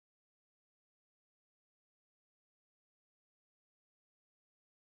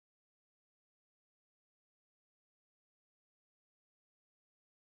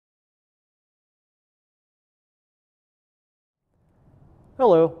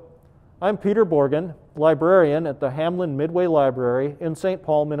Hello, I'm Peter Borgen, librarian at the Hamline Midway Library in St.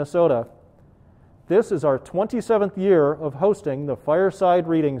 Paul, Minnesota. This is our 27th year of hosting the Fireside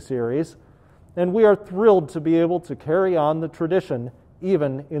Reading Series, and we are thrilled to be able to carry on the tradition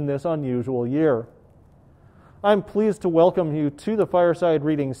even in this unusual year. I'm pleased to welcome you to the Fireside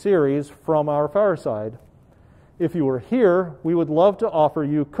Reading Series from our fireside. If you were here, we would love to offer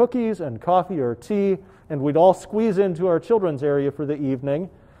you cookies and coffee or tea, and we'd all squeeze into our children's area for the evening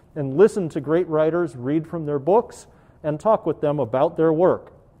and listen to great writers read from their books and talk with them about their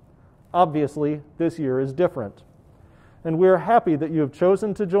work. Obviously, this year is different, and we are happy that you have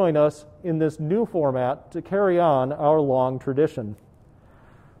chosen to join us in this new format to carry on our long tradition.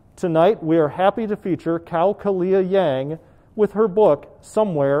 Tonight, we are happy to feature Kao Kalia Yang with her book,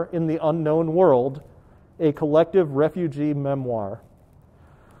 Somewhere in the Unknown World, a collective refugee memoir.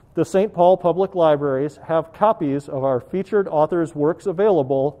 The St. Paul Public Libraries have copies of our featured authors' works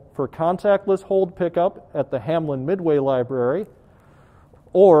available for contactless hold pickup at the Hamline Midway Library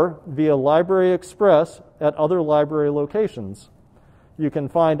or via Library Express at other library locations. You can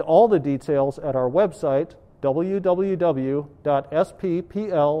find all the details at our website, www.sppl.org.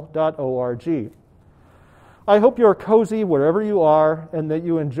 I hope you're cozy wherever you are and that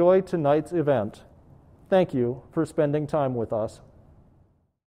you enjoy tonight's event. Thank you for spending time with us.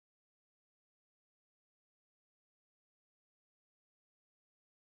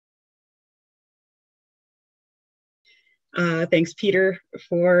 Thanks, Peter,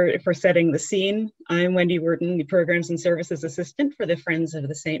 for setting the scene. I'm Wendy Wharton, the Programs and Services Assistant for the Friends of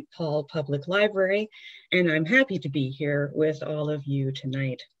the St. Paul Public Library, and I'm happy to be here with all of you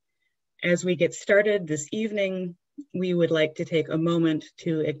tonight. As we get started this evening, we would like to take a moment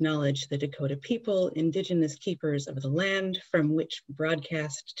to acknowledge the Dakota people, Indigenous keepers of the land from which we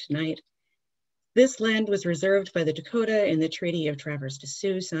broadcast tonight. This land was reserved by the Dakota in the Treaty of Traverse des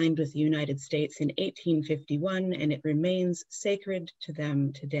Sioux, signed with the United States in 1851, and it remains sacred to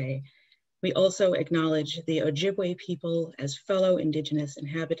them today. We also acknowledge the Ojibwe people as fellow Indigenous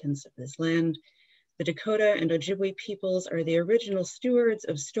inhabitants of this land. The Dakota and Ojibwe peoples are the original stewards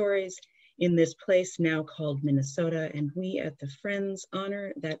of stories in this place now called Minnesota, and we at the Friends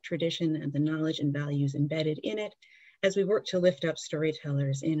honor that tradition and the knowledge and values embedded in it as we work to lift up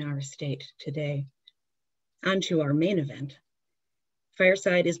storytellers in our state today. On to our main event.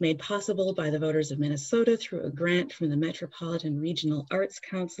 Fireside is made possible by the voters of Minnesota through a grant from the Metropolitan Regional Arts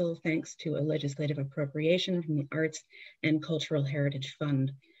Council, thanks to a legislative appropriation from the Arts and Cultural Heritage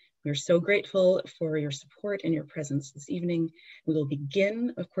Fund. We're so grateful for your support and your presence this evening. We will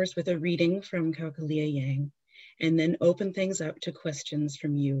begin, of course, with a reading from Kao Kalia Yang, and then open things up to questions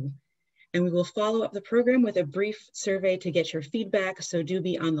from you. And we will follow up the program with a brief survey to get your feedback, so do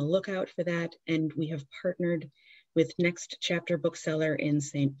be on the lookout for that. And we have partnered with Next Chapter Bookseller in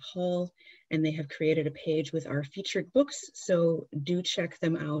St. Paul, and they have created a page with our featured books, so do check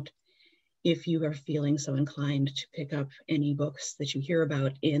them out if you are feeling so inclined to pick up any books that you hear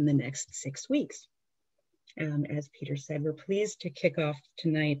about in the next 6 weeks. As Peter said, we're pleased to kick off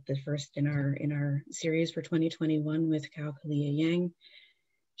tonight, the first in our series for 2021 with Kao Kalia Yang.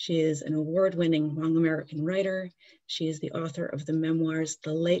 She is an award-winning Hmong-American writer. She is the author of the memoirs,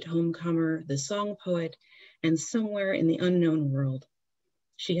 The Late Homecomer, The Song Poet, and Somewhere in the Unknown World.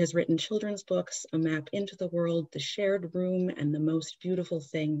 She has written children's books, A Map into the World, The Shared Room, and The Most Beautiful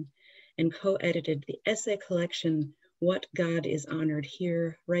Thing, and co-edited the essay collection, What God is Honored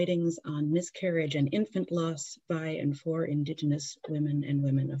Here, Writings on Miscarriage and Infant Loss by and for Indigenous women and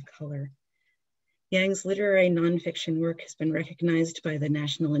women of color. Yang's literary nonfiction work has been recognized by the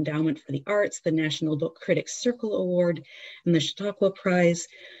National Endowment for the Arts, the National Book Critics Circle Award, and the Chautauqua Prize,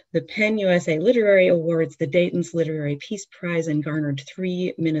 the Penn USA Literary Awards, the Dayton's Literary Peace Prize, and garnered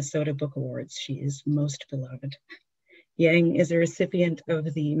 3 Minnesota Book Awards. She is most beloved. Yang is a recipient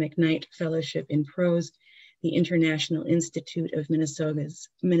of the McKnight Fellowship in Prose, the International Institute of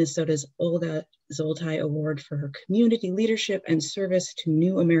Minnesota's Olga Zoltai Award for her community leadership and service to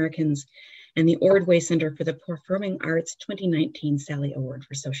new Americans, and the Ordway Center for the Performing Arts 2019 Sally Award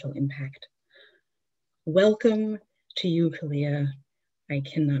for Social Impact. Welcome to you, Kalia. I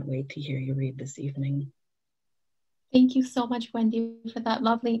cannot wait to hear you read this evening. Thank you so much, Wendy, for that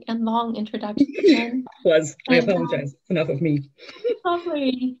lovely and long introduction. I apologize. Enough of me.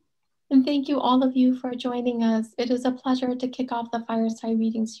 Lovely. And thank you all of you for joining us. It is a pleasure to kick off the Fireside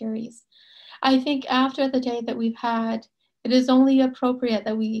Reading Series. I think after the day that we've had, it is only appropriate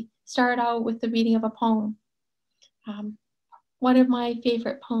that we start out with the reading of a poem. One of my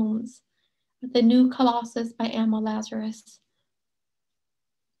favorite poems, The New Colossus by Amma Lazarus.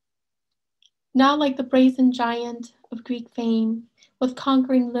 Now like the brazen giant of Greek fame, with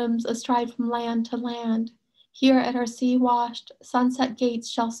conquering limbs astride from land to land. Here at our sea-washed sunset gates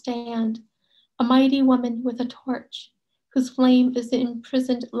shall stand a mighty woman with a torch, whose flame is the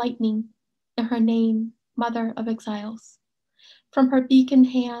imprisoned lightning, and her name, Mother of Exiles. From her beacon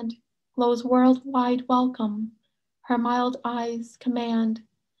hand glows worldwide welcome, her mild eyes command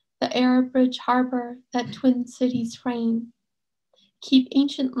the air bridge harbor that twin cities frame. Keep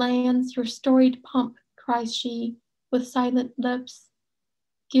ancient lands your storied pomp, cries she, with silent lips.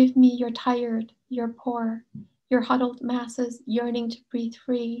 Give me your tired, your poor, your huddled masses yearning to breathe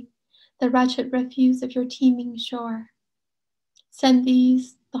free, the wretched refuse of your teeming shore. Send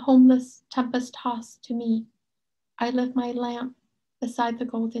these, the homeless tempest-tossed, to me. I lift my lamp beside the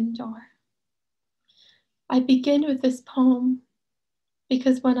golden door. I begin with this poem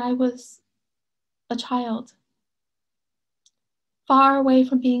because when I was a child, far away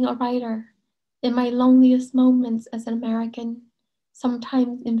from being a writer, in my loneliest moments as an American,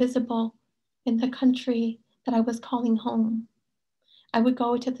 sometimes invisible in the country that I was calling home, I would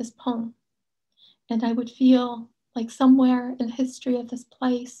go to this poem and I would feel like somewhere in the history of this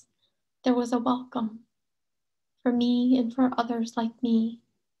place, there was a welcome for me and for others like me.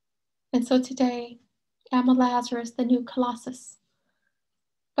 And so today, I'm a Lazarus, the new Colossus.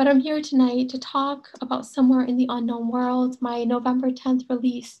 But I'm here tonight to talk about Somewhere in the Unknown World, my November 10th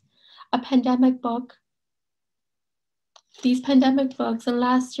release, a pandemic book. These pandemic books, and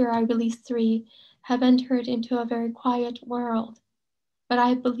last year I released 3, have entered into a very quiet world. But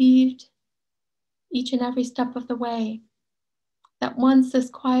I believed each and every step of the way that once this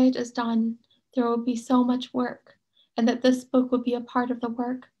quiet is done, there will be so much work, and that this book will be a part of the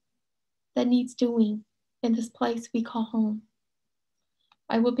work that needs doing in this place we call home.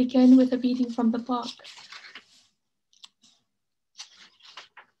 I will begin with a reading from the book.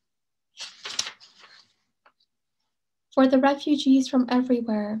 For the refugees from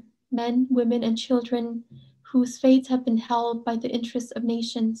everywhere, men, women, and children whose fates have been held by the interests of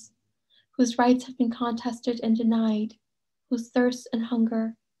nations, whose rights have been contested and denied, whose thirst and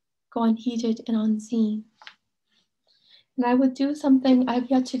hunger go unheeded and unseen. And I would do something I've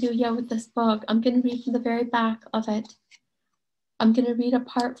yet to do yet with this book. I'm going to read from the very back of it. I'm going to read a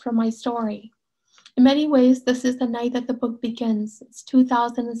part from my story. In many ways, this is the night that the book begins. It's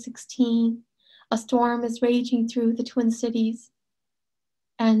 2016. A storm is raging through the Twin Cities.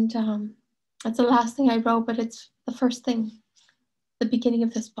 And that's the last thing I wrote, but it's the first thing, the beginning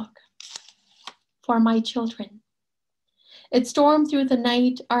of this book. For my children. It stormed through the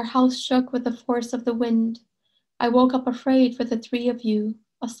night. Our house shook with the force of the wind. I woke up afraid for the 3 of you,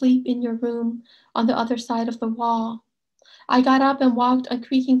 asleep in your room on the other side of the wall. I got up and walked on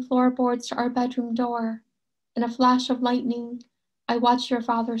creaking floorboards to our bedroom door. In a flash of lightning, I watched your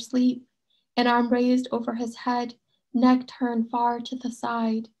father sleep, an arm raised over his head, neck turned far to the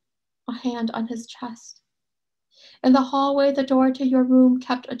side, a hand on his chest. In the hallway, the door to your room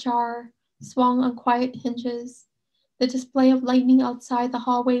kept ajar, swung on quiet hinges. The display of lightning outside the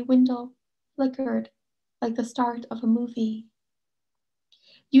hallway window flickered like the start of a movie.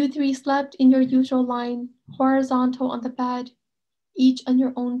 You 3 slept in your usual line, horizontal on the bed, each on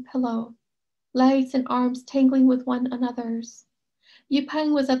your own pillow, legs and arms tangling with one another's.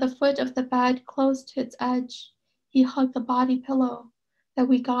 Yupeng was at the foot of the bed, close to its edge. He hugged the body pillow that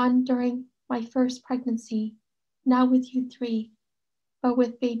we got during my first pregnancy, now with you 3, but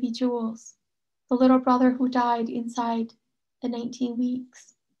with baby Jules, the little brother who died inside the 19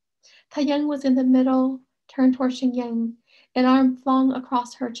 weeks. Kayang was in the middle, turned toward Xingyang, an arm flung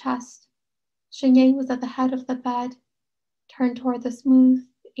across her chest. Xingyang was at the head of the bed, turned toward the smooth,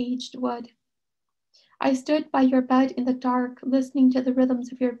 aged wood. I stood by your bed in the dark, listening to the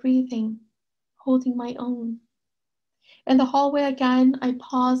rhythms of your breathing, holding my own. In the hallway again, I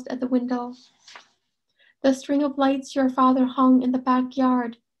paused at the window. The string of lights your father hung in the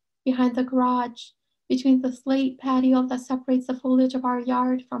backyard, behind the garage, between the slate patio that separates the foliage of our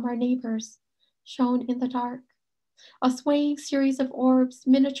yard from our neighbors, shone in the dark. A swaying series of orbs,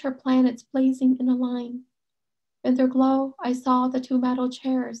 miniature planets blazing in a line. In their glow, I saw the 2 metal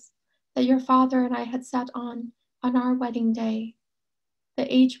chairs that your father and I had sat on our wedding day, the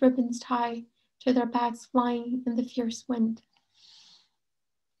age ribbons tied to their backs flying in the fierce wind.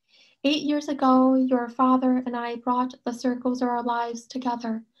 8 years ago, your father and I brought the circles of our lives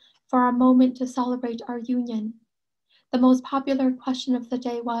together for a moment to celebrate our union. The most popular question of the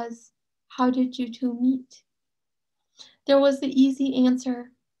day was, how did you 2 meet? There was the easy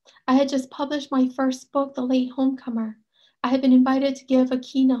answer. I had just published my first book, The Late Homecomer. I had been invited to give a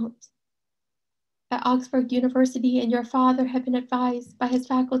keynote at Oxford University, and your father had been advised by his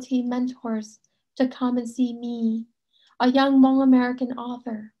faculty mentors to come and see me, a young Hmong-American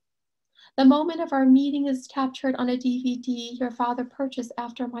author. The moment of our meeting is captured on a DVD your father purchased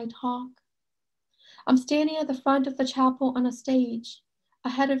after my talk. I'm standing at the front of the chapel on a stage.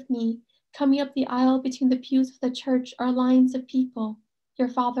 Ahead of me, coming up the aisle between the pews of the church, are lines of people, your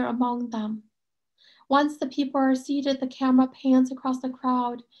father among them. Once the people are seated, the camera pans across the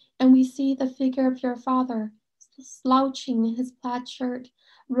crowd, and we see the figure of your father, slouching in his plaid shirt,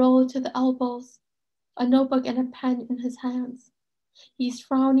 rolled to the elbows, a notebook and a pen in his hands. He's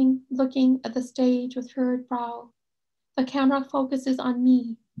frowning, looking at the stage with furrowed brow. The camera focuses on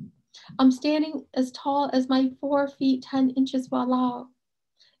me. I'm standing as tall as my 4 feet 10 inches will allow,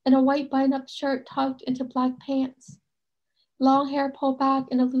 in a white button-up shirt tucked into black pants, long hair pulled back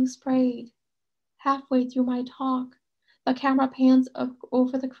in a loose braid. Halfway through my talk, the camera pans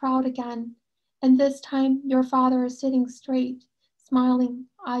over the crowd again, and this time your father is sitting straight, smiling,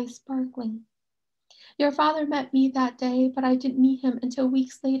 eyes sparkling. Your father met me that day, but I didn't meet him until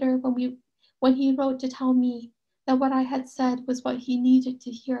weeks later when he wrote to tell me that what I had said was what he needed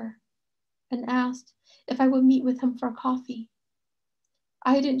to hear, and asked if I would meet with him for coffee.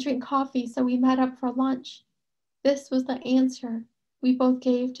 I didn't drink coffee, so we met up for lunch. This was the answer we both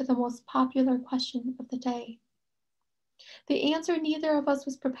gave to the most popular question of the day. The answer neither of us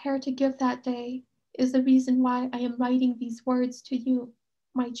was prepared to give that day is the reason why I am writing these words to you,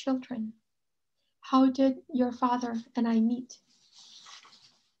 my children. How did your father and I meet?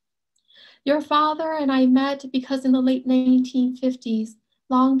 Your father and I met because in the late 1950s,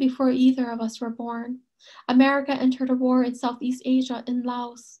 long before either of us were born, America entered a war in Southeast Asia in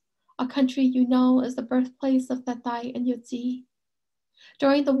Laos, a country you know as the birthplace of the Thai and Yotzi.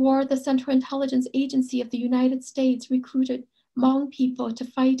 During the war, the Central Intelligence Agency of the United States recruited Hmong people to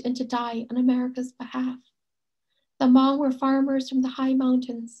fight and to die on America's behalf. The Hmong were farmers from the high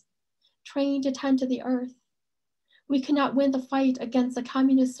mountains, trained to tend to the earth. We could not win the fight against the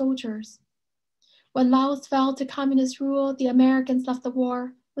communist soldiers. When Laos fell to communist rule, the Americans left the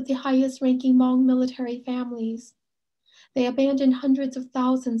war with the highest-ranking Hmong military families. They abandoned hundreds of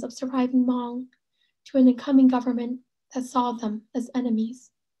thousands of surviving Hmong to an incoming government that saw them as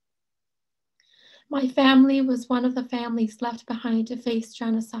enemies. My family was one of the families left behind to face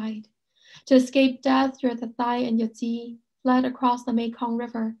genocide. To escape death, the Thai and Yotzi fled across the Mekong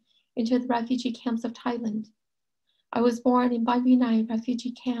River into the refugee camps of Thailand. I was born in Ban Vinai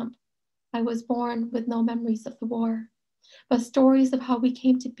refugee camp. I was born with no memories of the war, but stories of how we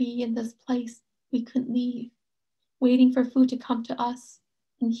came to be in this place we couldn't leave, waiting for food to come to us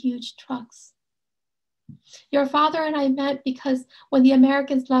in huge trucks. Your father and I met because when the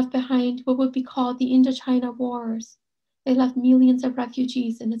Americans left behind what would be called the Indochina Wars, they left millions of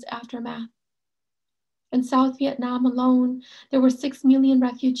refugees in its aftermath. In South Vietnam alone, there were 6 million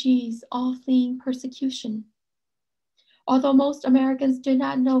refugees, all fleeing persecution. Although most Americans did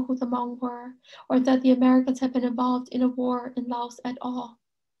not know who the Hmong were, or that the Americans had been involved in a war in Laos at all,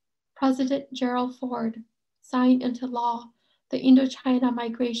 President Gerald Ford signed into law the Indochina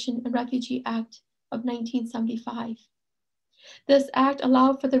Migration and Refugee Act of 1975. This act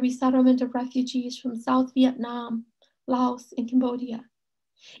allowed for the resettlement of refugees from South Vietnam, Laos, and Cambodia.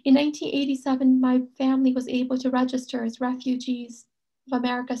 In 1987, my family was able to register as refugees of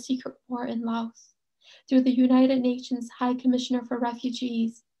America's secret war in Laos through the United Nations High Commissioner for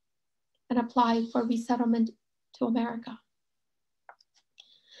Refugees and applied for resettlement to America.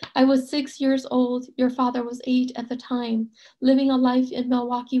 I was 6 years old. Your father was 8 at the time, living a life in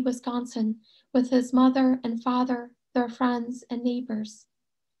Milwaukee, Wisconsin, with his mother and father, their friends and neighbors.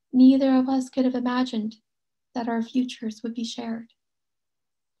 Neither of us could have imagined that our futures would be shared.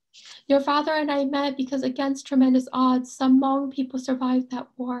 Your father and I met because against tremendous odds, some Hmong people survived that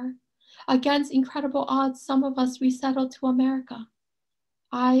war. Against incredible odds, some of us resettled to America.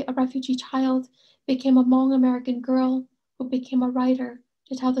 I, a refugee child, became a Hmong-American girl who became a writer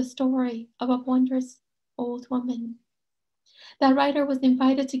to tell the story of a wondrous old woman. That writer was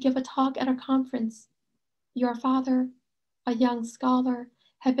invited to give a talk at a conference. Your father, a young scholar,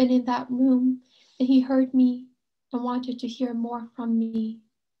 had been in that room, and he heard me and wanted to hear more from me.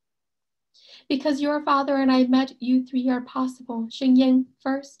 Because your father and I met, you 3 are possible. Xingying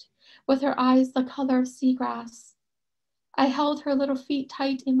first, with her eyes the color of seagrass. I held her little feet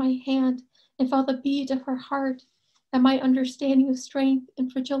tight in my hand and felt the beat of her heart, and my understanding of strength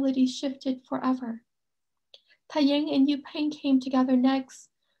and fragility shifted forever. Taiying and Yupeng came together next,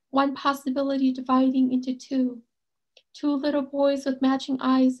 one possibility dividing into two. 2 little boys with matching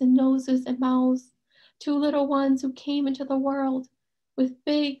eyes and noses and mouths, 2 little ones who came into the world with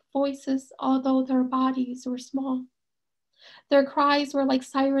big voices, although their bodies were small. Their cries were like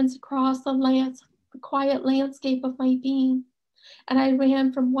sirens across the lands the quiet landscape of my being, and I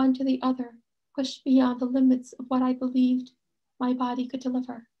ran from one to the other, pushed beyond the limits of what I believed my body could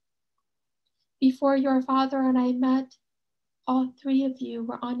deliver. Before your father and I met, all three of you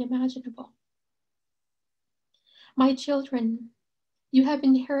were unimaginable. My children, you have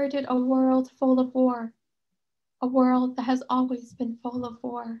inherited a world full of war, a world that has always been full of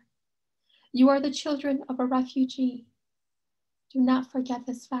war. You are the children of a refugee. Do not forget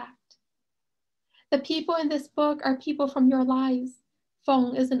this fact. The people in this book are people from your lives.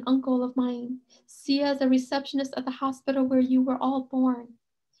 Fong is an uncle of mine. Sia is a receptionist at the hospital where you were all born.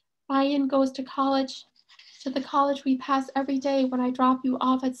 Bayan goes to the college we pass every day when I drop you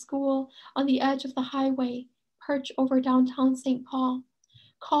off at school on the edge of the highway, perch over downtown St. Paul.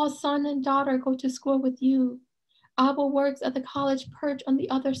 Kao's son and daughter go to school with you. Abba works at the college perch on the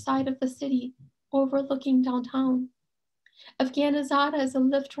other side of the city, overlooking downtown. Afghanizada is a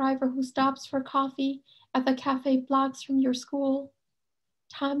Lyft driver who stops for coffee at the cafe blocks from your school.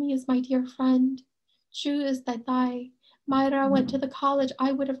 Tommy is my dear friend. Chu is Daitai. Myra went to the college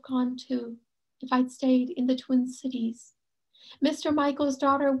I would have gone to if I'd stayed in the Twin Cities. Mr. Michael's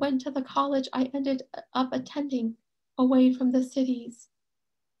daughter went to the college I ended up attending, away from the cities.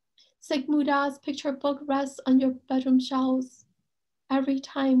 Sigmuda's picture book rests on your bedroom shelves. Every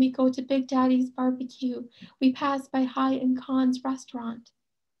time we go to Big Daddy's barbecue, we pass by Hai and Khan's restaurant.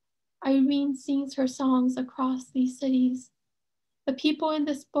 Irene sings her songs across these cities. The people in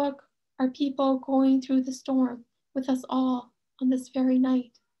this book are people going through the storm with us all on this very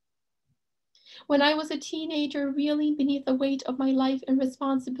night. When I was a teenager, reeling beneath the weight of my life and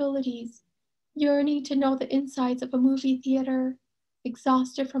responsibilities, yearning to know the insides of a movie theater,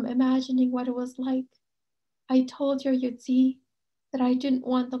 exhausted from imagining what it was like, I told your Yutzi that I didn't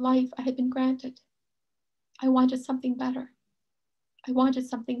want the life I had been granted. I wanted something better. I wanted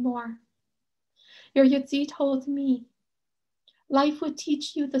something more. Your Yutzi told me, life would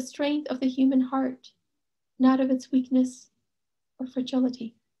teach you the strength of the human heart, not of its weakness or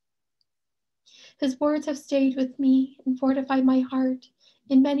fragility. His words have stayed with me and fortified my heart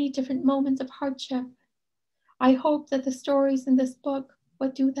in many different moments of hardship. I hope that the stories in this book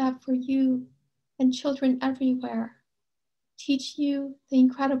would do that for you and children everywhere. Teach you the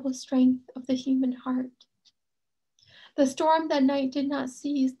incredible strength of the human heart. The storm that night did not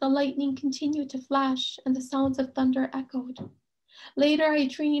cease. The lightning continued to flash and the sounds of thunder echoed. Later, I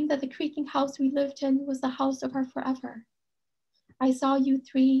dreamed that the creaking house we lived in was the house of our forever. I saw you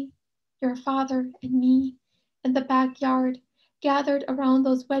three, your father and me, in the backyard, gathered around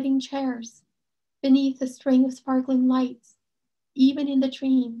those wedding chairs, beneath the string of sparkling lights. Even in the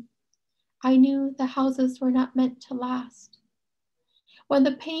dream, I knew the houses were not meant to last. When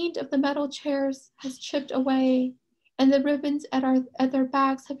the paint of the metal chairs has chipped away and the ribbons at their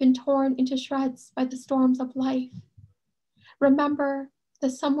backs have been torn into shreds by the storms of life, remember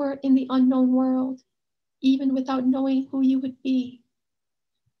that somewhere in the unknown world, even without knowing who you would be,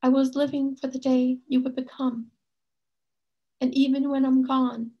 I was living for the day you would become. And even when I'm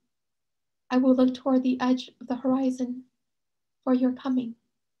gone, I will look toward the edge of the horizon for your coming.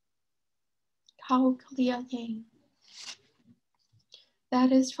 Kao Kalia Yang.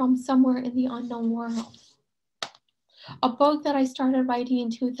 That is from Somewhere in the Unknown World, a book that I started writing in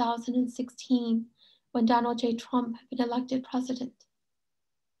 2016 when Donald J. Trump had been elected president.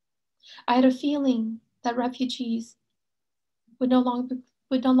 I had a feeling that refugees would no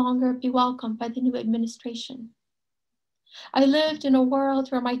longer be welcomed by the new administration. I lived in a world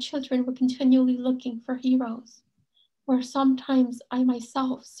where my children were continually looking for heroes, where sometimes I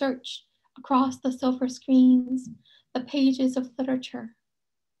myself searched across the silver screens, the pages of literature.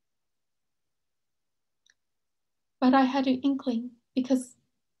 But I had an inkling, because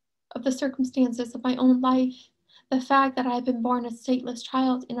of the circumstances of my own life, the fact that I had been born a stateless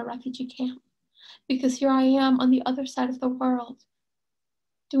child in a refugee camp, because here I am on the other side of the world,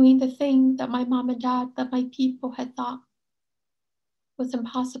 doing the thing that my mom and dad, that my people had thought was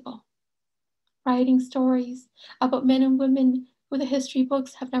impossible. Writing stories about men and women who the history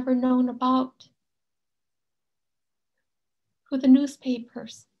books have never known about, who the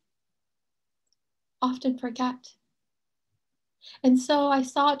newspapers often forget. And so I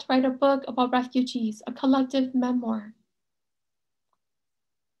sought to write a book about refugees, a collective memoir,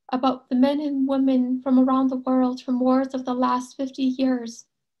 about the men and women from around the world, from wars of the last 50 years,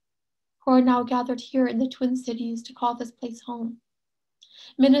 who are now gathered here in the Twin Cities to call this place home.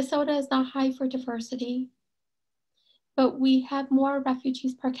 Minnesota is not high for diversity, but we have more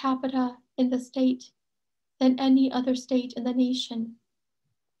refugees per capita in the state than any other state in the nation.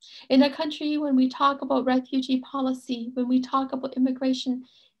 In a country, when we talk about refugee policy, when we talk about immigration,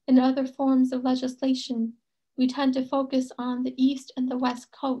 In other forms of legislation, we tend to focus on the East and the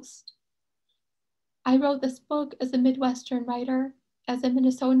West Coast. I wrote this book as a Midwestern writer, as a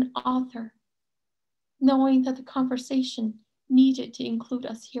Minnesotan author, knowing that the conversation needed to include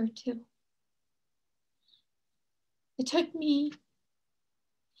us here too. It took me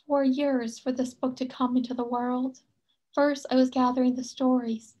 4 years for this book to come into the world. First, I was gathering the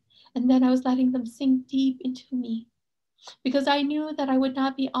stories, and then I was letting them sink deep into me, because I knew that I would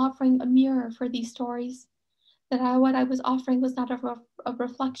not be offering a mirror for these stories, that what I was offering was not a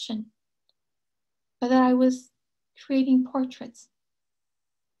reflection, but that I was creating portraits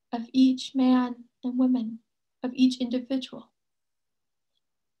of each man and woman, of each individual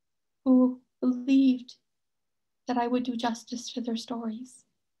who believed that I would do justice to their stories.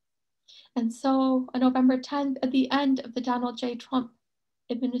 And so on November 10th, at the end of the Donald J. Trump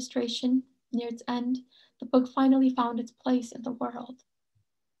administration, near its end, the book finally found its place in the world.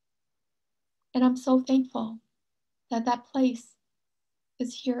 And I'm so thankful that that place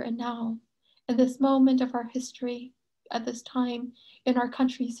is here and now, in this moment of our history, at this time in our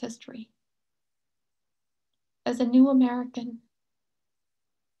country's history. As a new American,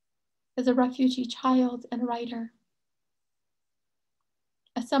 as a refugee child and writer,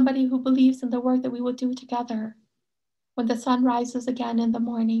 as somebody who believes in the work that we will do together when the sun rises again in the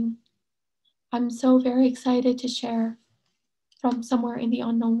morning, I'm so very excited to share from somewhere in the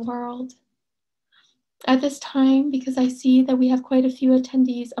unknown world. At this time, because I see that we have quite a few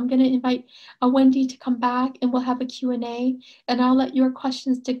attendees, I'm going to invite Wendy to come back and we'll have a Q&A, and I'll let your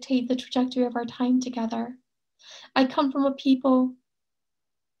questions dictate the trajectory of our time together. I come from a people,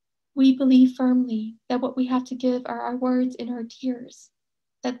 we believe firmly that what we have to give are our words and our tears,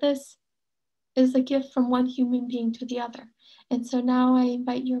 that this is a gift from one human being to the other. And so now I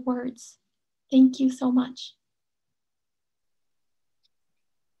invite your words. Thank you so much.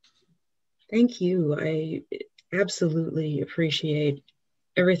 Thank you. I absolutely appreciate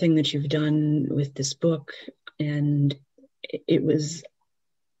everything that you've done with this book. And it was,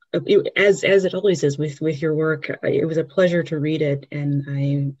 as it always is with your work, it was a pleasure to read it. And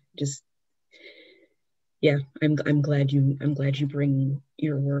I just, yeah, I'm glad you bring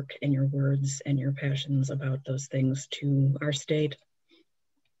your work and your words and your passions about those things to our state.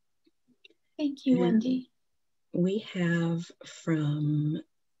 Thank you, Wendy. We have from,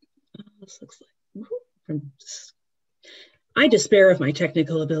 this looks like, from, I despair of my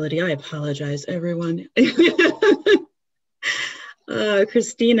technical ability. I apologize, everyone.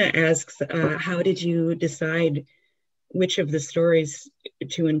 Christina asks, how did you decide which of the stories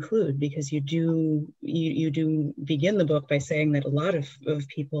to include? Because you do begin the book by saying that a lot of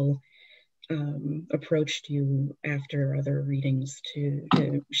people approached you after other readings to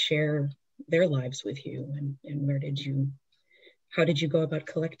share their lives with you, and how did you go about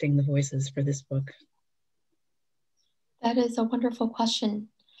collecting the voices for this book? That is a wonderful question.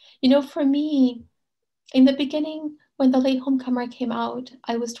 You know, for me, in the beginning, when the Late Homecomer came out,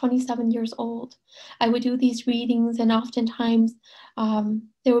 I was 27 years old. I would do these readings, and oftentimes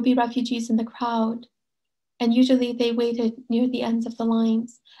there would be refugees in the crowd. And usually they waited near the ends of the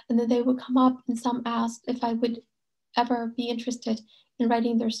lines, and then they would come up, and some asked if I would ever be interested in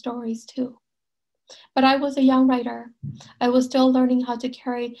writing their stories too. But I was a young writer. I was still learning how to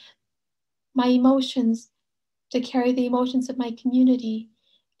carry my emotions, to carry the emotions of my community.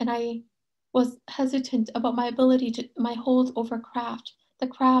 And I was hesitant about my ability to, my hold over craft, the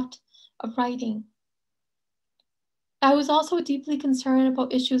craft of writing. I was also deeply concerned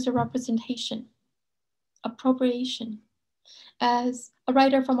about issues of representation, appropriation. As a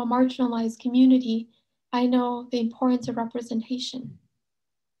writer from a marginalized community, I know the importance of representation.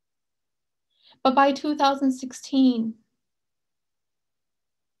 But by 2016,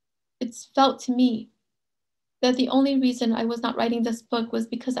 it's felt to me that the only reason I was not writing this book was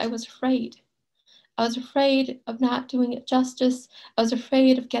because I was afraid. I was afraid of not doing it justice. I was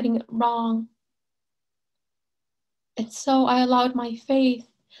afraid of getting it wrong. And so I allowed my faith,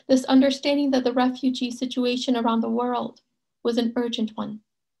 this understanding that the refugee situation around the world was an urgent one.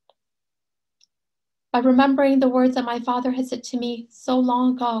 By remembering the words that my father had said to me so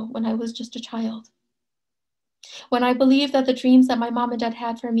long ago when I was just a child. When I believed that the dreams that my mom and dad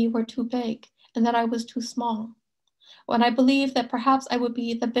had for me were too big and that I was too small. When I believed that perhaps I would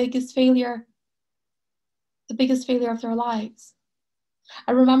be the biggest failure of their lives.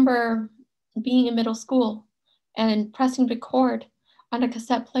 I remember being in middle school and pressing record on a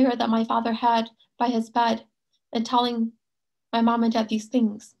cassette player that my father had by his bed and telling my mom and dad these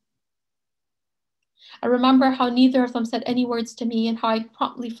things. I remember how neither of them said any words to me and how I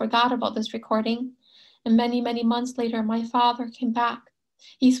promptly forgot about this recording. And many, many months later, my father came back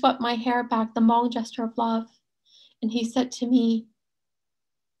He swept my hair back, the Hmong gesture of love, and he said to me,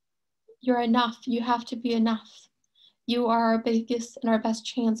 "You're enough. You have to be enough. You are our biggest and our best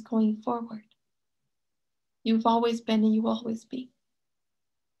chance going forward. You've always been and you will always be."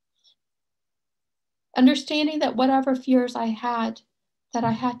 Understanding that whatever fears I had, that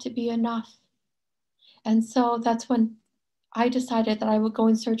I had to be enough. And so that's when I decided that I would go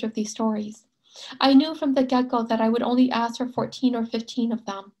in search of these stories. I knew from the get-go that I would only ask for 14 or 15 of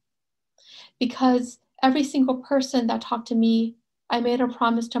them, because every single person that talked to me, I made a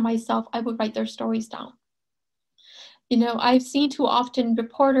promise to myself I would write their stories down. You know, I've seen too often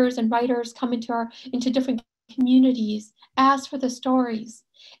reporters and writers come into different communities, ask for the stories,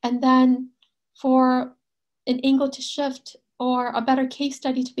 and then for an angle to shift or a better case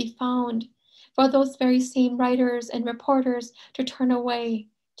study to be found, for those very same writers and reporters to turn away,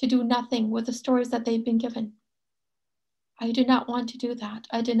 to do nothing with the stories that they've been given. I did not want to do that.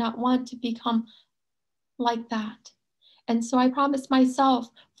 I did not want to become like that. And so I promised myself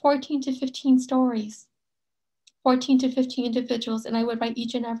 14 to 15 stories, 14 to 15 individuals, and I would write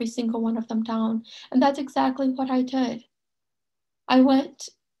each and every single one of them down. And that's exactly what I did. I went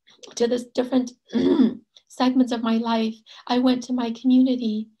to this different segments of my life. I went to my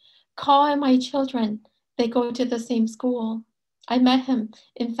community. Kao and my children, they go to the same school. I met him,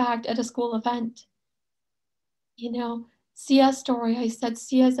 in fact, at a school event. You know, Sia's story, I said,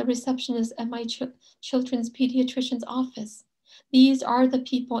 Sia is a receptionist at my children's pediatrician's office. These are the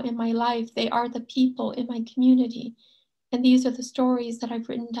people in my life. They are the people in my community. And these are the stories that I've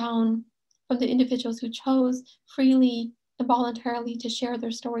written down from the individuals who chose freely and voluntarily to share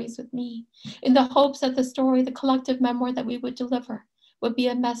their stories with me, in the hopes that the story, the collective memoir that we would deliver, would be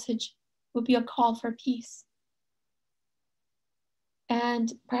a message, would be a call for peace.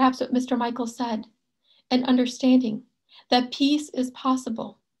 And perhaps what Mr. Michael said, an understanding that peace is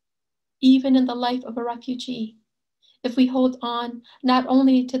possible, even in the life of a refugee, if we hold on not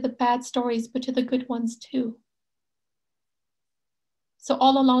only to the bad stories, but to the good ones too. So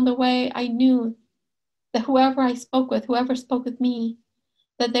all along the way, I knew that whoever I spoke with, whoever spoke with me,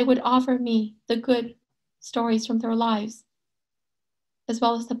 that they would offer me the good stories from their lives, as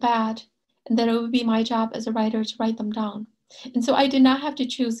well as the bad, and that it would be my job as a writer to write them down. And so I did not have to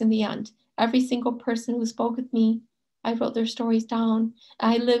choose in the end. Every single person who spoke with me, I wrote their stories down.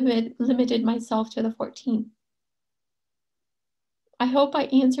 I limited myself to the 14. I hope I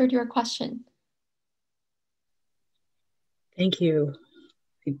answered your question. Thank you.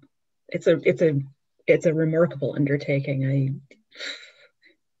 It's a remarkable undertaking.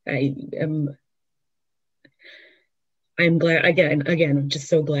 I'm glad, again, I'm just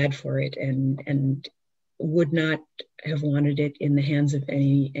so glad for it, and would not have wanted it in the hands of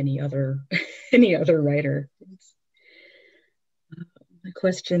any other writer. A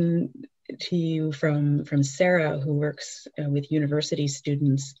question to you from Sarah, who works with university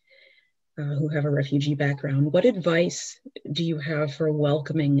students who have a refugee background. What advice do you have for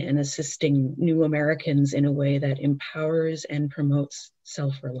welcoming and assisting new Americans in a way that empowers and promotes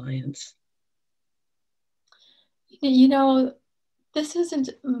self-reliance? You know, this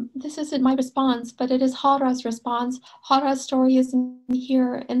isn't my response, but it is Hara's response. Hara's story is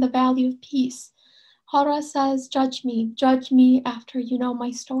here in the value of peace. Hara says, judge me after you know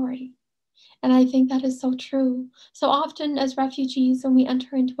my story. And I think that is so true. So often as refugees, when we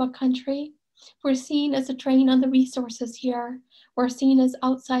enter into a country, we're seen as a drain on the resources here. We're seen as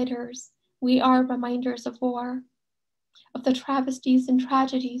outsiders. We are reminders of war, of the travesties and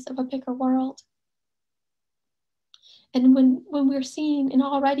tragedies of a bigger world. And when we're seen and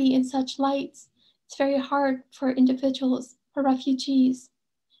already in such lights, it's very hard for individuals, for refugees,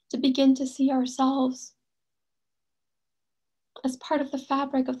 to begin to see ourselves as part of the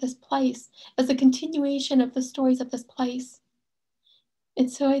fabric of this place, as a continuation of the stories of this place.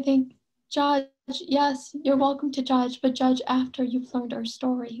 And so I think, judge, yes, you're welcome to judge, but judge after you've learned our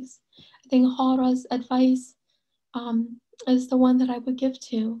stories. I think Hara's advice is the one that I would give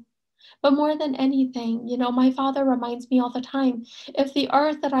to. But more than anything, you know, my father reminds me all the time, if the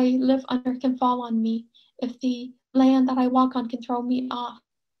earth that I live under can fall on me, if the land that I walk on can throw me off,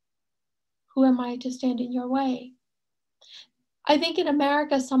 who am I to stand in your way? I think in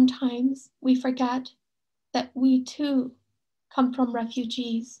America, sometimes we forget that we too come from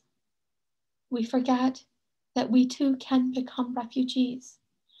refugees. We forget that we too can become refugees.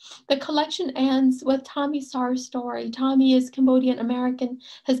 The collection ends with Tommy Sar's story. Tommy is Cambodian American.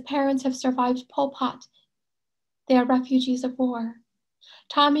 His parents have survived Pol Pot. They are refugees of war.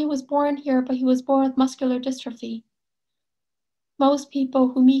 Tommy was born here, but he was born with muscular dystrophy. Most people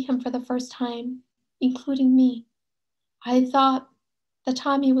who meet him for the first time, including me, I thought that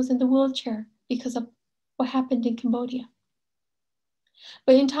Tommy was in the wheelchair because of what happened in Cambodia.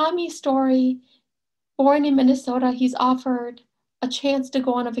 But in Tommy's story, born in Minnesota, he's offered a chance to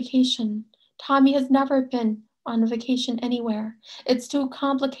go on a vacation. Tommy has never been on a vacation anywhere. It's too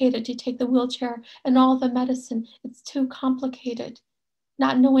complicated to take the wheelchair and all the medicine. It's too complicated,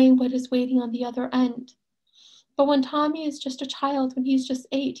 not knowing what is waiting on the other end. But when Tommy is just a child, when he's just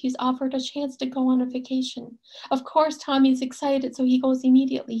 8, he's offered a chance to go on a vacation. Of course, Tommy's excited, so he goes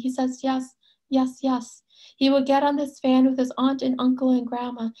immediately. He says, yes, yes, yes. He would get on this van with his aunt and uncle and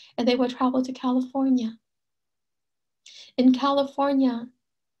grandma, and they would travel to California. In California,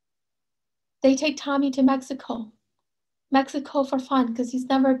 they take Tommy to Mexico for fun, because he's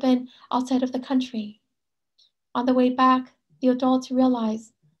never been outside of the country. On the way back, the adults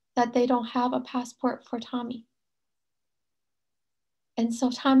realize that they don't have a passport for Tommy. And so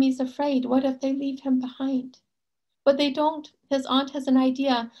Tommy's afraid, what if they leave him behind? But they don't. His aunt has an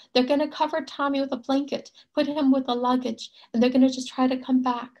idea. They're going to cover Tommy with a blanket, put him with the luggage, and they're going to just try to come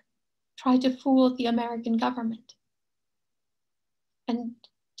back, try to fool the American government. And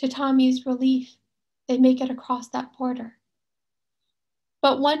to Tommy's relief, they make it across that border.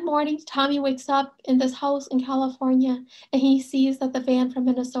 But one morning, Tommy wakes up in this house in California, and he sees that the van from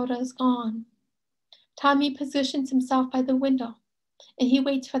Minnesota is gone. Tommy positions himself by the window, and he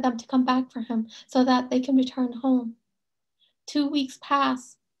waits for them to come back for him so that they can return home. 2 weeks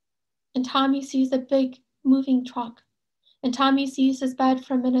pass, and Tommy sees a big moving truck. And Tommy sees his bed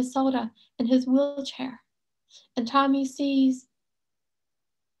from Minnesota and his wheelchair. And Tommy sees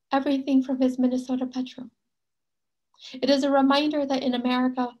everything from his Minnesota bedroom. It is a reminder that in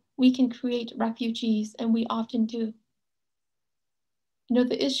America, we can create refugees, and we often do. You know,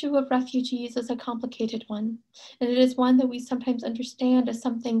 the issue of refugees is a complicated one, and it is one that we sometimes understand as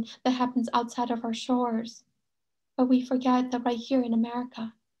something that happens outside of our shores. But we forget that right here in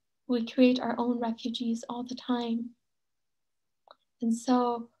America, we create our own refugees all the time. And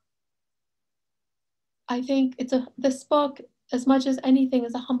so I think this book, as much as anything,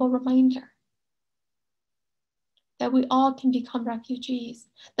 is a humble reminder that we all can become refugees,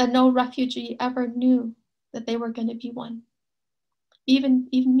 that no refugee ever knew that they were going to be one. Even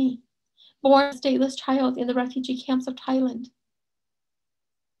me, born a stateless child in the refugee camps of Thailand.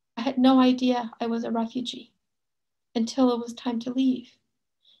 I had no idea I was a refugee until it was time to leave,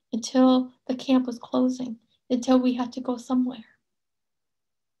 until the camp was closing, until we had to go somewhere.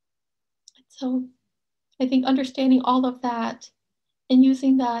 So I think understanding all of that and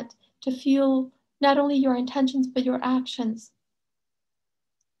using that to fuel not only your intentions, but your actions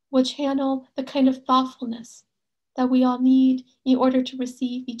will channel the kind of thoughtfulness that we all need in order to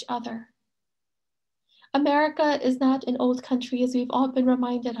receive each other. America is not an old country, as we've all been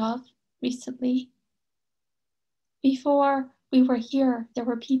reminded of recently. Before we were here, there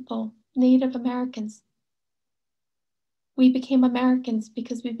were people, Native Americans. We became Americans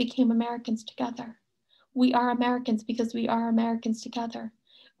because we became Americans together. We are Americans because we are Americans together.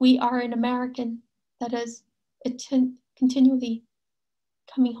 We are an American that is continually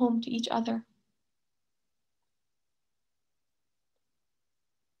coming home to each other.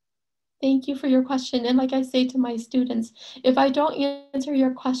 Thank you for your question. And like I say to my students, if I don't answer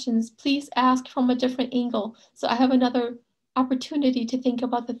your questions, please ask from a different angle, so I have another opportunity to think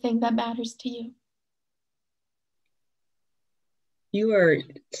about the thing that matters to you. You are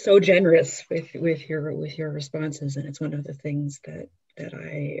so generous with your responses, and it's one of the things that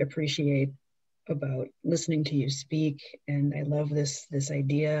I appreciate about listening to you speak. And I love this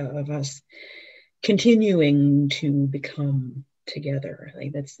idea of us continuing to become together.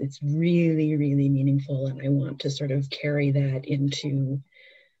 Like it's really, really meaningful, and I want to sort of carry that into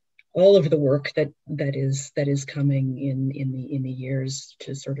all of the work that is coming in the years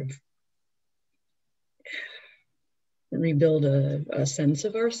to sort of rebuild a sense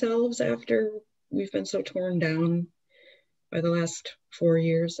of ourselves after we've been so torn down by the last 4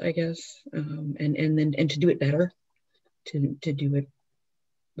 years, I guess, and to do it better, to do it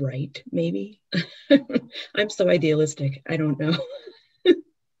right, maybe. I'm so idealistic. I don't know.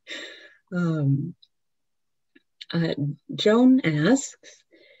 Joan asks,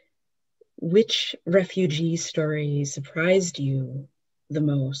 which refugee story surprised you the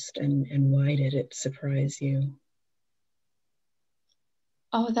most, and why did it surprise you?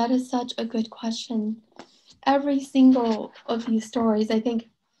 Oh, that is such a good question. Every single of these stories, I think,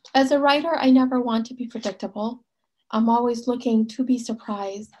 as a writer, I never want to be predictable. I'm always looking to be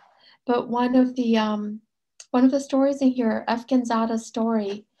surprised. But one of the stories in here, Afganzada's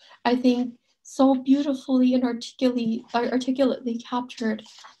story, I think so beautifully and articulately captured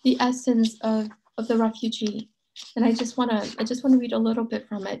the essence of the refugee. And I just want to read a little bit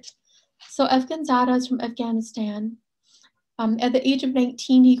from it. So Afganzada is from Afghanistan. At the age of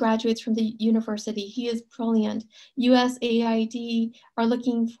 19, he graduates from the university. He is brilliant. USAID are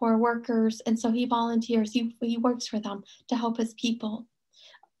looking for workers, and so he volunteers. He works for them to help his people.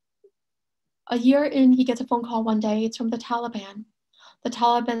 A year in, he gets a phone call one day. It's from the Taliban. The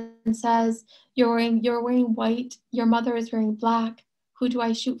Taliban says, you're wearing white. Your mother is wearing black. Who do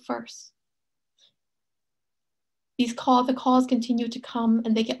I shoot first? The calls continue to come,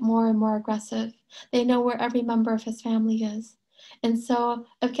 and they get more and more aggressive. They know where every member of his family is. And so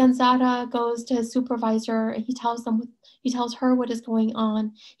Afganzada goes to his supervisor, and he tells her what is going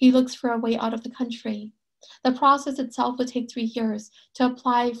on. He looks for a way out of the country. The process itself would take 3 years to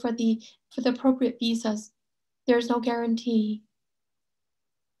apply for the appropriate visas. There's no guarantee.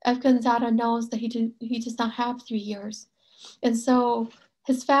 Afganzada knows that he does not have 3 years. And so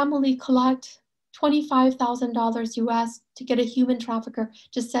his family collect $25,000 US to get a human trafficker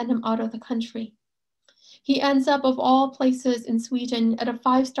to send him out of the country. He ends up, of all places in Sweden, at a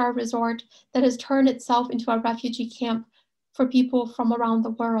 5-star resort that has turned itself into a refugee camp for people from around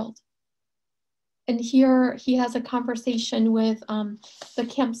the world. And here he has a conversation with the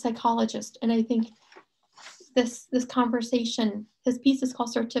camp psychologist. And I think this conversation, his piece is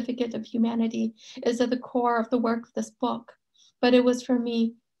called Certificate of Humanity, is at the core of the work of this book. But it was, for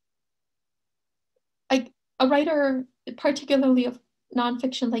me, a writer, particularly of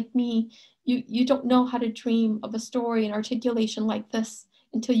nonfiction like me, you don't know how to dream of a story and articulation like this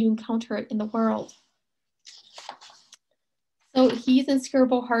until you encounter it in the world. So he's in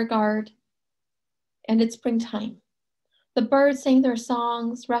Skirbo Hargard, and it's springtime. The birds sang their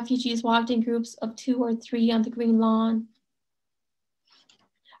songs. Refugees walked in groups of 2 or 3 on the green lawn.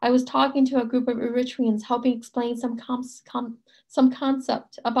 I was talking to a group of Eritreans, helping explain some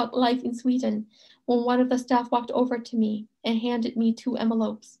concept about life in Sweden, when one of the staff walked over to me and handed me 2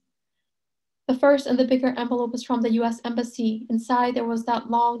 envelopes. The first and the bigger envelope was from the US Embassy. Inside there was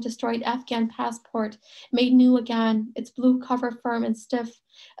that long destroyed Afghan passport, made new again, its blue cover firm and stiff,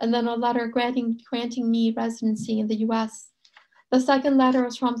 and then a letter granting me residency in the US. The second letter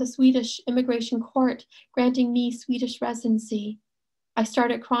was from the Swedish Immigration Court, granting me Swedish residency. I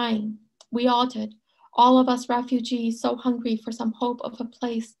started crying. We all did. All of us refugees so hungry for some hope of a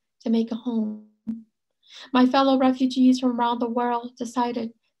place to make a home. My fellow refugees from around the world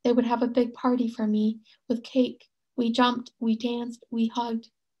decided they would have a big party for me with cake. We jumped, we danced, we hugged.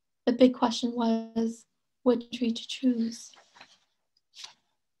 The big question was, which country to choose?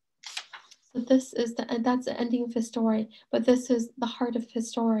 So that's the ending of his story, but this is the heart of his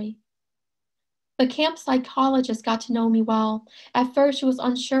story. The camp psychologist got to know me well. At first, she was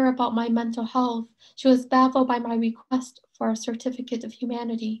unsure about my mental health. She was baffled by my request for a certificate of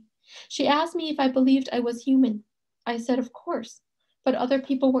humanity. She asked me if I believed I was human. I said, of course, but other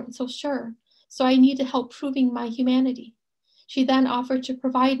people weren't so sure, so I needed help proving my humanity. She then offered to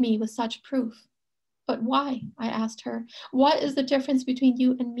provide me with such proof. But why? I asked her. What is the difference between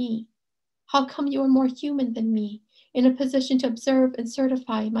you and me? How come you are more human than me, in a position to observe and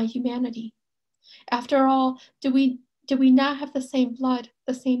certify my humanity? After all, do we not have the same blood,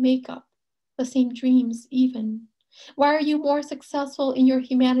 the same makeup, the same dreams even? Why are you more successful in your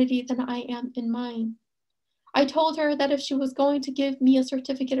humanity than I am in mine? I told her that if she was going to give me a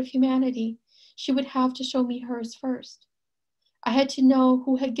certificate of humanity, she would have to show me hers first. I had to know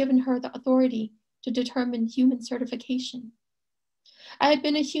who had given her the authority to determine human certification. I had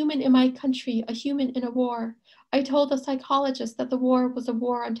been a human in my country, a human in a war. I told the psychologist that the war was a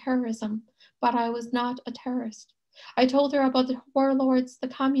war on terrorism, but I was not a terrorist. I told her about the warlords, the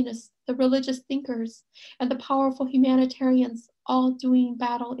communists, the religious thinkers, and the powerful humanitarians all doing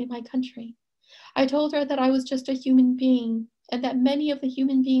battle in my country. I told her that I was just a human being, and that many of the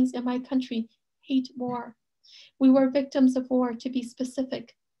human beings in my country hate war. We were victims of war, to be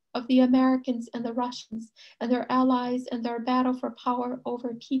specific, of the Americans and the Russians and their allies and their battle for power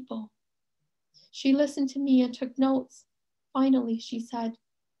over people. She listened to me and took notes. Finally, she said,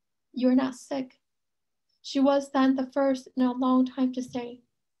 "You're not sick." She was then the first in a long time to say,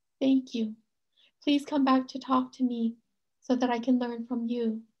 "Thank you. Please come back to talk to me so that I can learn from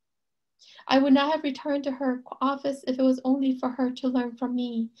you." I would not have returned to her office if it was only for her to learn from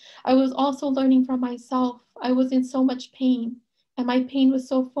me. I was also learning from myself. I was in so much pain, and my pain was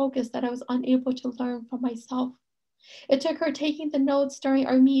so focused that I was unable to learn from myself. It took her taking the notes during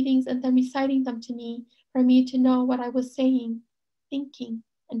our meetings and then reciting them to me for me to know what I was saying, thinking,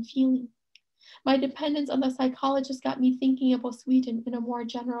 and feeling. My dependence on the psychologist got me thinking about Sweden in a more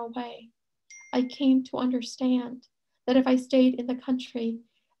general way. I came to understand that if I stayed in the country,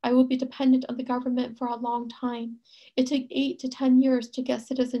 I will be dependent on the government for a long time. It took 8 to 10 years to get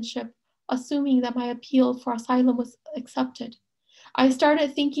citizenship, assuming that my appeal for asylum was accepted. I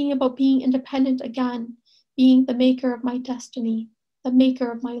started thinking about being independent again, being the maker of my destiny, the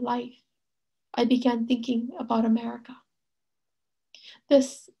maker of my life. I began thinking about America.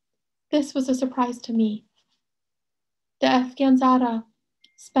 This was a surprise to me. The Afghanzada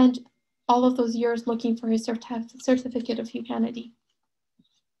spent all of those years looking for his certificate of humanity.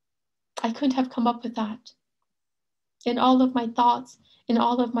 I couldn't have come up with that. In all of my thoughts, in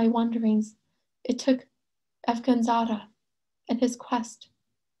all of my wanderings, it took Afghanzada and his quest.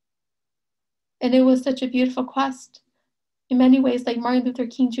 And it was such a beautiful quest, in many ways like Martin Luther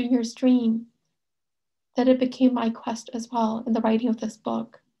King Jr.'s dream, that it became my quest as well in the writing of this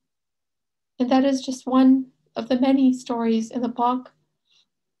book. And that is just one of the many stories in the book,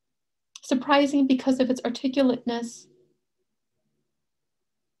 surprising because of its articulateness.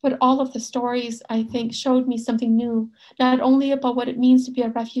 But all of the stories, I think, showed me something new, not only about what it means to be a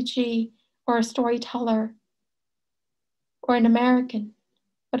refugee or a storyteller or an American,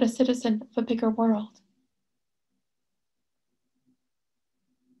 but a citizen of a bigger world.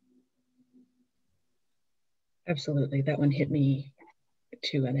 Absolutely, that one hit me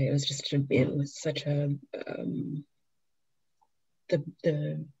too, and it was such a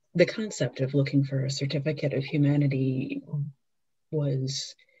the concept of looking for a certificate of humanity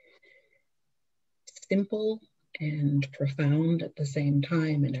was simple and profound at the same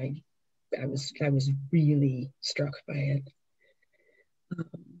time, and I was really struck by it.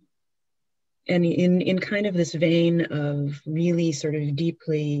 And in kind of this vein of really sort of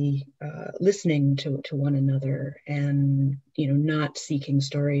deeply listening to one another, and not seeking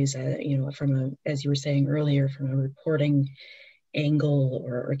stories from a, as you were saying earlier, from a reporting angle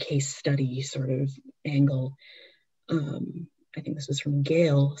or a case study sort of angle. I think this was from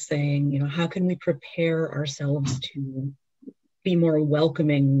Gail saying, how can we prepare ourselves to be more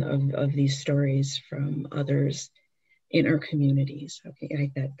welcoming of these stories from others in our communities? Okay, I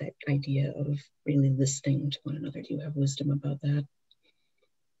like that idea of really listening to one another. Do you have wisdom about that?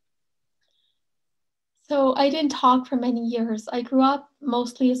 So I didn't talk for many years. I grew up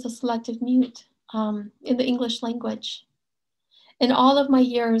mostly as a selective mute in the English language. In all of my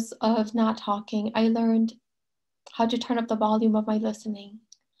years of not talking, I learned how to turn up the volume of my listening,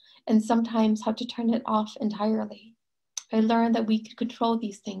 and sometimes how to turn it off entirely. I learned that we could control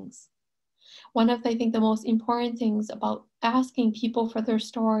these things. One of, I think, the most important things about asking people for their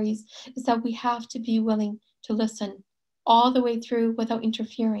stories is that we have to be willing to listen all the way through without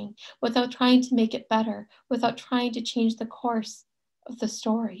interfering, without trying to make it better, without trying to change the course of the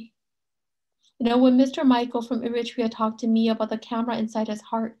story. When Mr. Michael from Eritrea talked to me about the camera inside his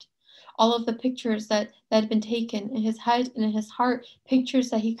heart, all of the pictures that had been taken in his head and in his heart, pictures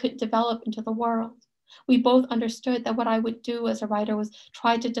that he could develop into the world. We both understood that what I would do as a writer was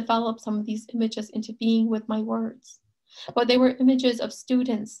try to develop some of these images into being with my words. But they were images of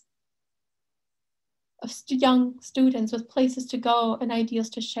students, young students with places to go and ideas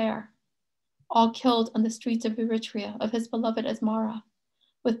to share, all killed on the streets of Eritrea, of his beloved Asmara,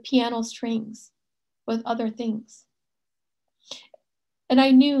 with piano strings, with other things. And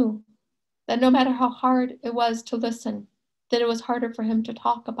I knew that no matter how hard it was to listen, that it was harder for him to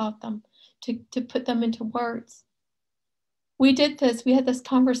talk about them, to put them into words. We did this, we had this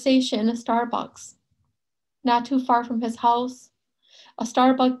conversation in a Starbucks, not too far from his house, a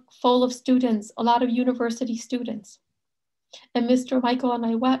Starbucks full of students, a lot of university students. And Mr. Michael and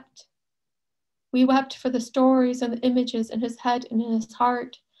I wept. We wept for the stories and the images in his head and in his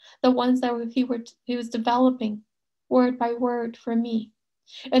heart, the ones that he was developing word by word for me.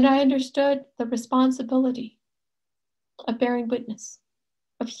 And I understood the responsibility of bearing witness,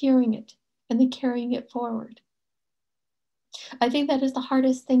 of hearing it, and then carrying it forward. I think that is the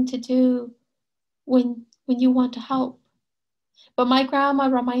hardest thing to do when you want to help. But my grandma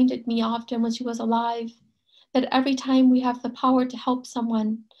reminded me often when she was alive that every time we have the power to help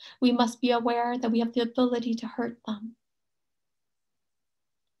someone, we must be aware that we have the ability to hurt them.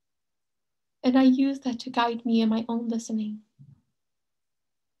 And I use that to guide me in my own listening,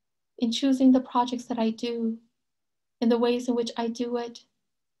 in choosing the projects that I do, in the ways in which I do it,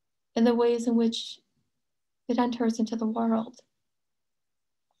 in the ways in which it enters into the world.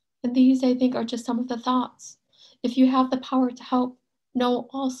 And these, I think, are just some of the thoughts. If you have the power to help, know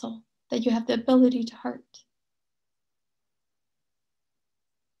also that you have the ability to hurt.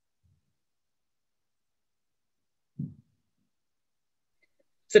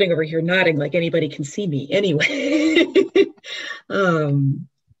 Sitting over here nodding like anybody can see me anyway.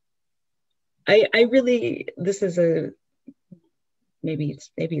 I really, this is maybe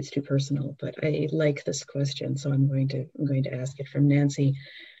it's too personal, but I like this question, so I'm going to ask it from Nancy,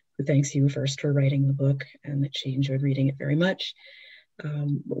 who thanks you first for writing the book and that she enjoyed reading it very much.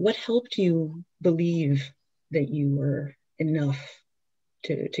 What helped you believe that you were enough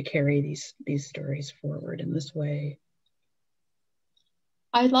to carry these stories forward in this way?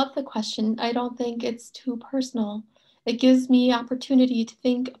 I love the question. I don't think it's too personal. It gives me opportunity to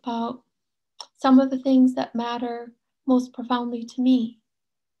think about some of the things that matter most profoundly to me.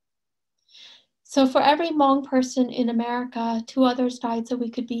 So for every Hmong person in America, 2 others died so we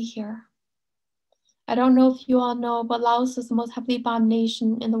could be here. I don't know if you all know, but Laos is the most heavily bombed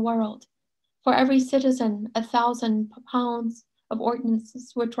nation in the world. For every citizen, 1,000 pounds of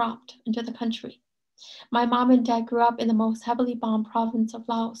ordnances were dropped into the country. My mom and dad grew up in the most heavily bombed province of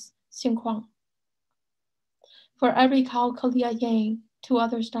Laos, Xieng Khouang. For every Kao Kalia Yang, 2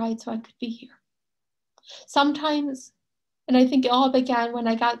 others died so I could be here. Sometimes, and I think it all began when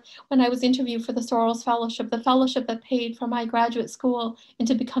I was interviewed for the Soros Fellowship, the fellowship that paid for my graduate school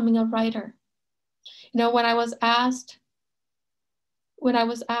into becoming a writer. You know, when I was asked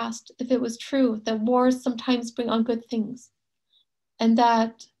if it was true that wars sometimes bring on good things, and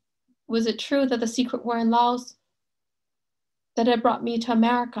that was it true that the secret war in Laos that had brought me to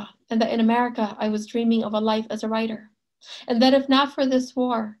America, and that in America I was dreaming of a life as a writer, and that if not for this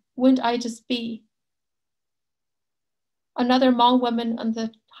war, wouldn't I just be another Hmong woman on the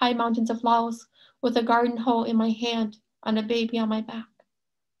high mountains of Laos with a garden hoe in my hand and a baby on my back?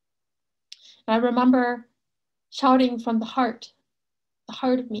 And I remember shouting from the heart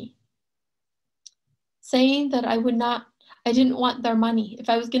of me, saying that I didn't want their money if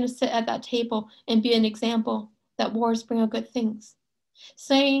I was going to sit at that table and be an example that wars bring good things,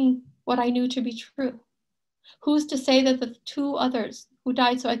 saying what I knew to be true. Who's to say that the 2 others who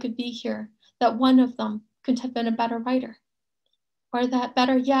died so I could be here, that one of them couldn't have been a better writer? Or that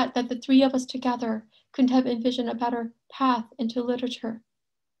better yet, that the 3 of us together couldn't have envisioned a better path into literature?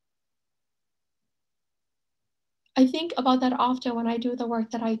 I think about that often when I do the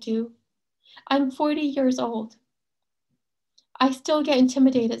work that I do. I'm 40 years old. I still get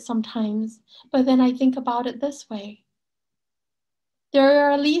intimidated sometimes, but then I think about it this way. There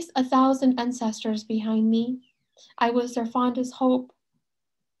are at least 1,000 ancestors behind me. I was their fondest hope,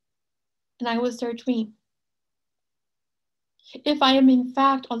 and I was their dream. If I am in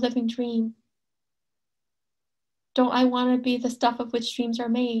fact a living dream, don't I want to be the stuff of which dreams are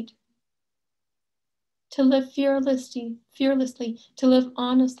made? To live fearlessly, to live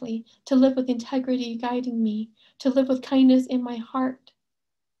honestly, to live with integrity guiding me, to live with kindness in my heart,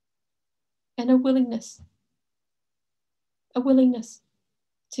 and a willingness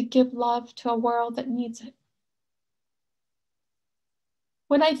to give love to a world that needs it.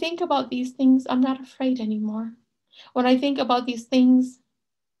 When I think about these things, I'm not afraid anymore. When I think about these things,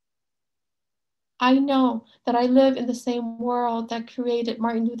 I know that I live in the same world that created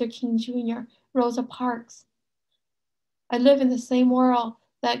Martin Luther King Jr., Rosa Parks. I live in the same world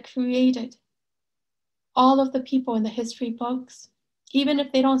that created all of the people in the history books, even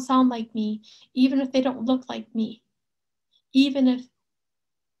if they don't sound like me, even if they don't look like me, even if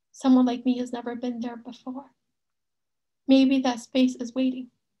someone like me has never been there before. Maybe that space is waiting.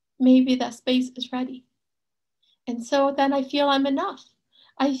 Maybe that space is ready. And so then I feel I'm enough.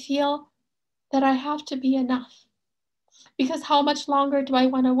 I feel that I have to be enough. Because how much longer do I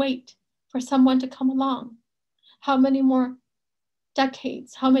want to wait for someone to come along? How many more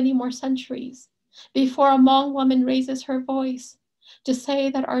decades, how many more centuries before a Hmong woman raises her voice to say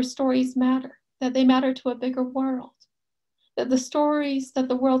that our stories matter, that they matter to a bigger world, that the stories that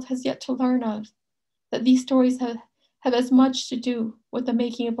the world has yet to learn of, that these stories have as much to do with the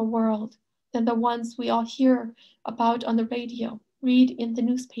making of a world than the ones we all hear about on the radio, read in the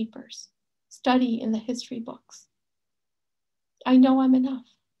newspapers, study in the history books. I know I'm enough.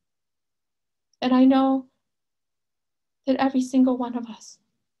 And I know that every single one of us,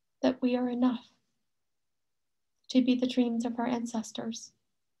 that we are enough to be the dreams of our ancestors.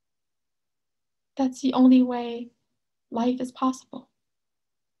 That's the only way life is possible.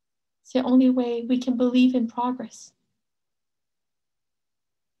 It's the only way we can believe in progress.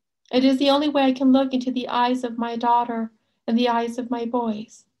 It is the only way I can look into the eyes of my daughter and the eyes of my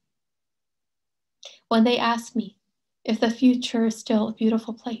boys when they ask me if the future is still a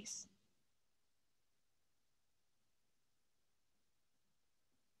beautiful place.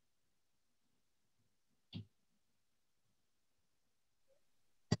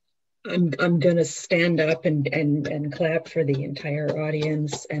 I'm gonna stand up and clap for the entire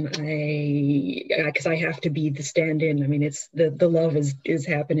audience, and because I have to be the stand-in. I mean, it's the love is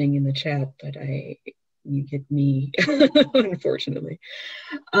happening in the chat, but me, unfortunately.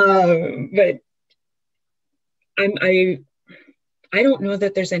 But I don't know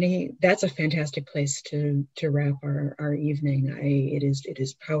that there's any. That's a fantastic place to wrap our evening. It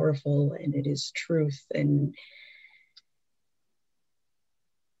is powerful, and it is truth, and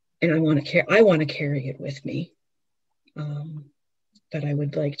I want to carry it with me. But I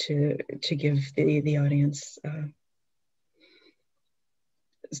would like to give the audience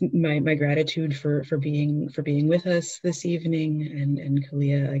my gratitude for being with us this evening, and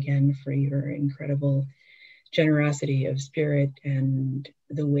Kalia, again, for your incredible generosity of spirit and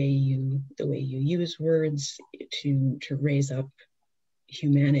the way you use words to raise up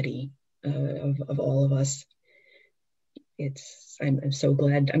humanity of all of us. I'm so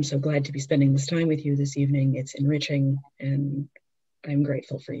glad to be spending this time with you this evening. It's enriching, and I'm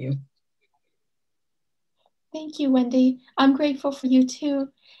grateful for you. Thank you, Wendy. I'm grateful for you too.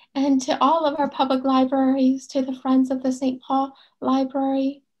 And to all of our public libraries, to the Friends of the St. Paul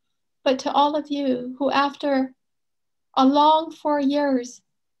Library, but to all of you who, after a long 4 years,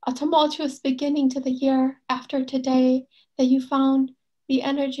 a tumultuous beginning to the year after today, that you found the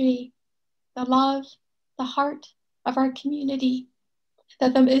energy, the love, the heart of our community,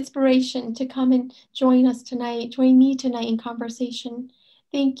 that the inspiration to come and join me tonight in conversation.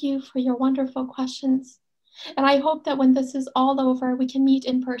 Thank you for your wonderful questions. And I hope that when this is all over, we can meet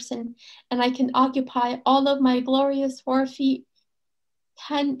in person and I can occupy all of my glorious 4 feet,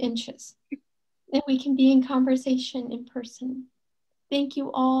 10 inches, and we can be in conversation in person. Thank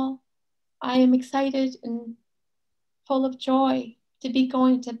you all. I am excited and full of joy to be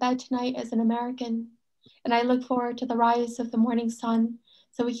going to bed tonight as an American. And I look forward to the rise of the morning sun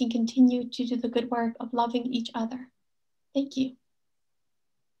so we can continue to do the good work of loving each other. Thank you.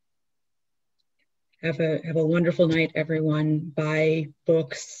 Have a wonderful night, everyone. Buy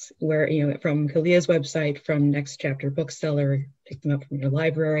books from Kalia's website, from Next Chapter Bookseller, pick them up from your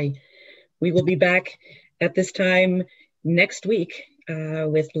library. We will be back at this time next week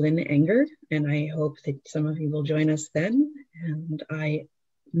with Lynn Enger, and I hope that some of you will join us then. And I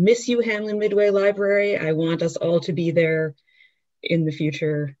miss you, Hamline Midway Library. I want us all to be there in the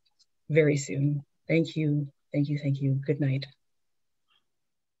future very soon. Thank you. Thank you. Thank you. Good night.